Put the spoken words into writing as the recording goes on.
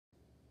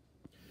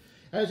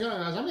Hey,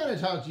 guys, I'm going to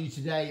talk to you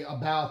today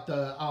about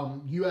the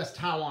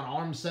U.S.-Taiwan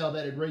arms sale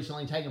that had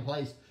recently taken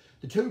place,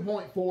 the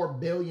 $2.4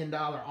 billion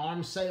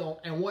arms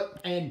sale, and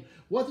what the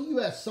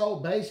U.S.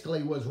 sold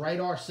basically was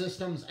radar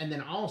systems, and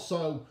then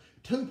also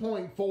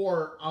 400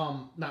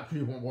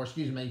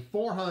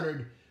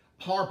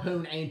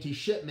 Harpoon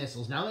anti-ship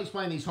missiles. Now, let me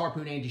explain these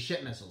Harpoon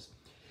anti-ship missiles.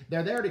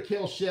 They're there to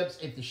kill ships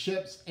if the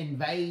ships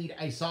invade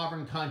a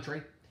sovereign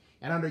country.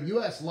 And under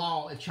U.S.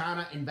 law, if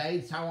China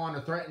invades Taiwan or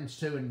threatens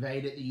to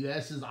invade it, the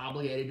U.S. is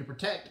obligated to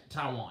protect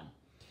Taiwan.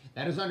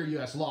 That is under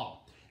U.S.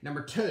 law.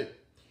 Number two,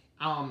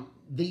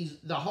 the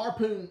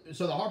Harpoon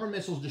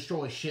missiles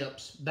destroy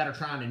ships that are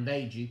trying to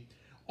invade you,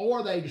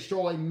 or they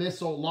destroy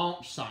missile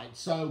launch sites.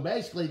 So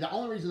basically, the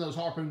only reason those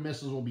Harpoon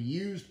missiles will be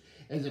used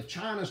is if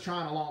China's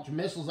trying to launch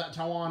missiles at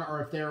Taiwan,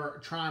 or if they're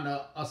trying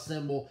to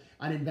assemble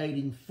an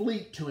invading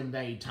fleet to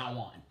invade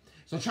Taiwan.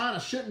 So China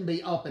shouldn't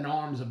be up in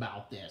arms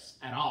about this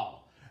at all.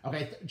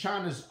 Okay,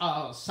 China's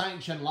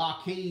sanctioned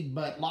Lockheed,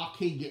 but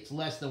Lockheed gets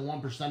less than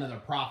 1% of their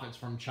profits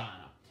from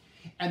China.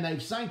 And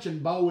they've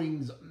sanctioned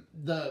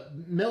the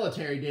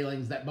military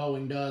dealings that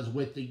Boeing does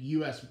with the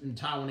U.S. and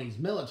Taiwanese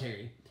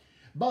military.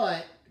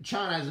 But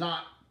China has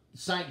not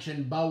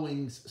sanctioned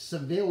Boeing's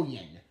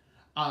civilian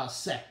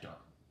sector.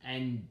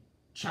 And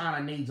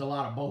China needs a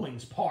lot of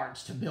Boeing's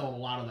parts to build a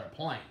lot of their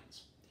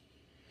planes.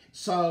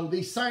 So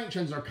these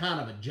sanctions are kind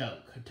of a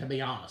joke, to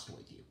be honest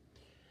with you.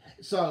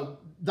 So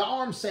the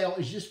arms sale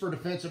is just for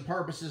defensive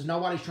purposes.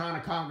 Nobody's trying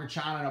to conquer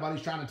China.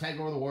 Nobody's trying to take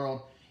over the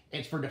world.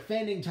 It's for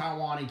defending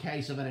Taiwan in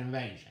case of an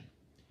invasion.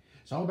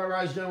 So I hope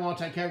everybody's doing well.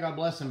 Take care. God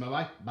bless, and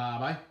bye-bye.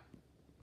 Bye-bye.